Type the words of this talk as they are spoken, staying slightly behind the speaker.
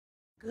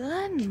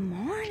Good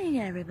morning,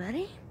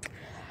 everybody.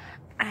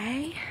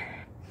 I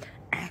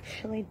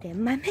actually did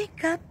my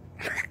makeup.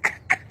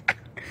 Look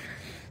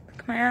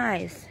at my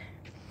eyes.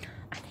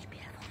 Aren't they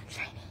beautiful and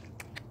shiny?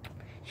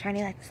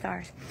 Shiny like the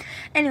stars.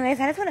 Anyways,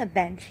 I just want to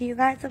vent to you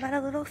guys about a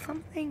little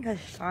something because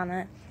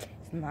Shawna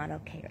is not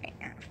okay right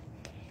now.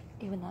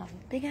 Even though I have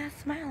a big ass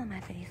smile on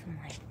my face, I'm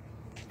like,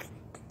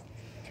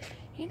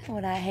 you know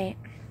what I hate?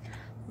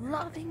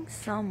 Loving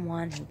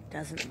someone who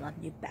doesn't love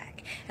you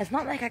back. It's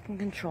not like I can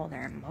control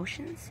their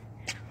emotions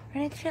or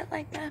any shit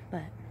like that,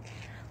 but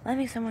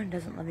loving someone who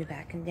doesn't love you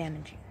back can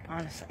damage you,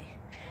 honestly.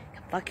 It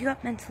can fuck you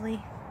up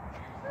mentally,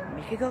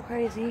 make you go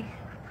crazy.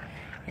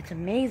 It's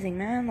amazing,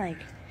 man. Like,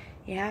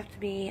 you have to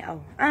be, I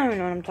don't even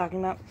know what I'm talking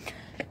about.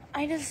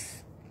 I'm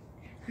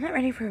not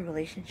ready for a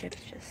relationship.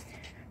 It's just,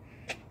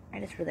 I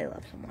just really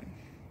love someone.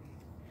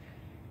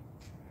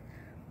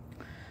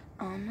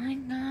 Oh my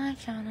God,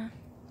 Shawna.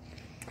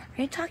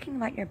 Are you talking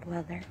about your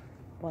brother,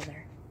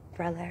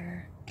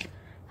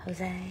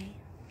 Jose?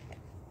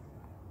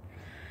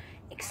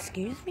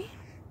 Excuse me?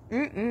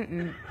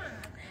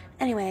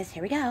 Anyways,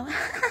 here we go.